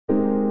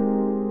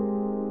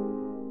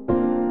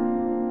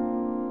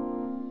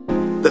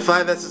The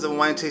 5 S's of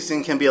wine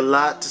tasting can be a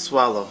lot to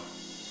swallow.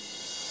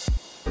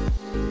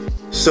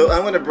 So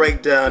I'm going to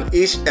break down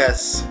each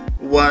S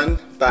one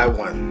by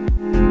one.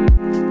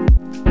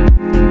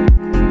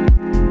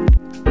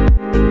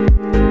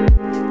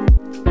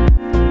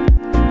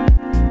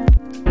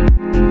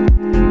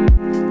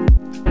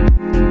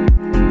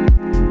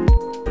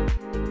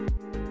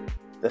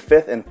 The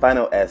 5th and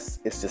final S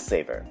is to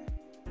savor.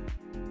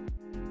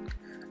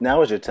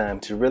 Now is your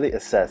time to really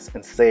assess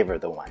and savor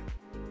the wine.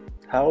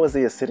 How is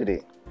the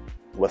acidity?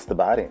 What's the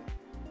body?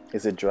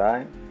 Is it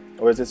dry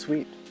or is it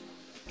sweet?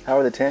 How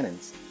are the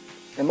tannins?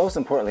 And most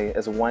importantly,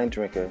 as a wine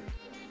drinker,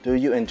 do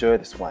you enjoy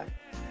this wine?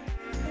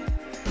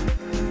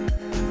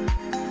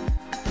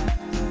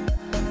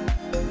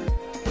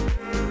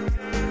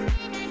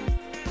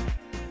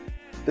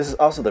 This is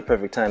also the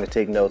perfect time to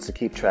take notes to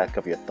keep track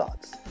of your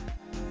thoughts.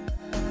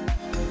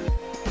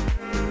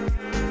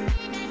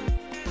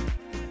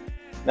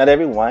 Not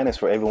every wine is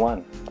for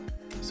everyone,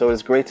 so it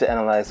is great to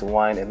analyze the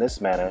wine in this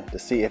manner to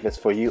see if it's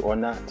for you or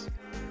not.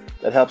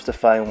 That helps to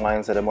find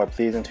wines that are more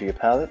pleasing to your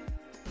palate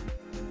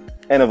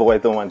and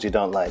avoid the ones you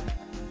don't like.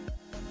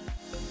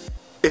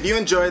 If you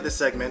enjoyed this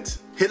segment,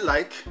 hit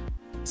like,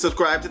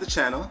 subscribe to the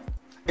channel,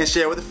 and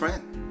share with a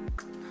friend.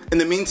 In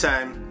the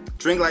meantime,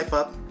 drink life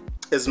up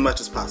as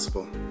much as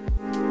possible.